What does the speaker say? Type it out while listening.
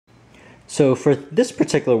So for this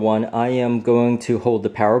particular one, I am going to hold the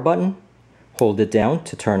power button, hold it down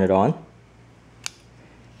to turn it on,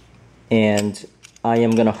 and I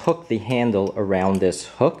am going to hook the handle around this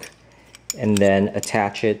hook and then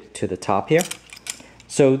attach it to the top here.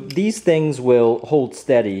 So these things will hold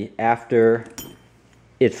steady after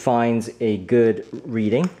it finds a good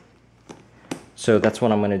reading. So that's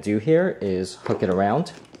what I'm going to do here, is hook it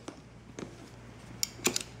around.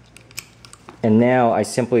 And now I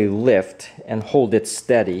simply lift and hold it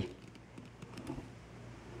steady.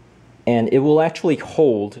 And it will actually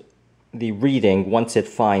hold the reading once it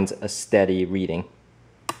finds a steady reading.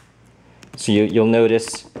 So you'll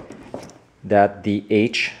notice that the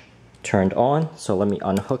H turned on. So let me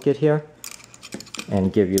unhook it here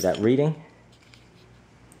and give you that reading.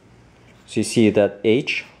 So you see that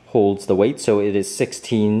H holds the weight, so it is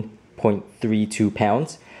 16.32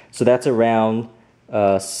 pounds. So that's around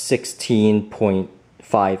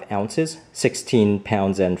 16.5 ounces, 16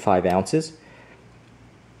 pounds and 5 ounces.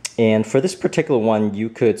 And for this particular one, you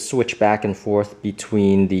could switch back and forth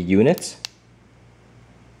between the units.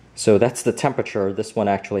 So that's the temperature. This one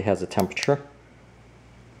actually has a temperature.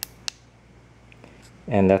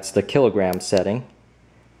 And that's the kilogram setting.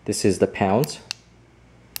 This is the pounds.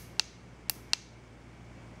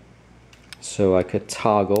 So I could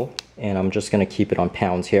toggle, and I'm just going to keep it on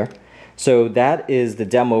pounds here. So that is the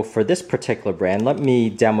demo for this particular brand. Let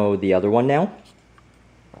me demo the other one now.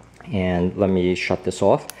 And let me shut this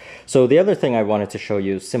off. So the other thing I wanted to show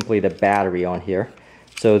you is simply the battery on here.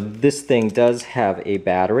 So this thing does have a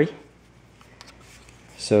battery.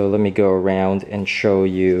 So let me go around and show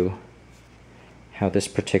you how this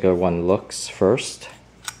particular one looks first.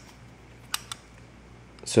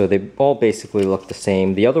 So they all basically look the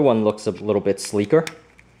same. The other one looks a little bit sleeker.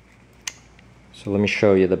 So let me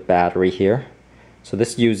show you the battery here. So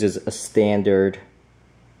this uses a standard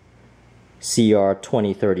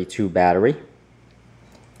CR2032 battery.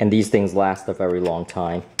 And these things last a very long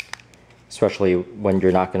time, especially when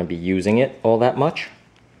you're not going to be using it all that much.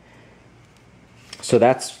 So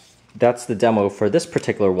that's the demo for this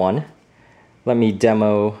particular one. Let me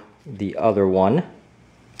demo the other one.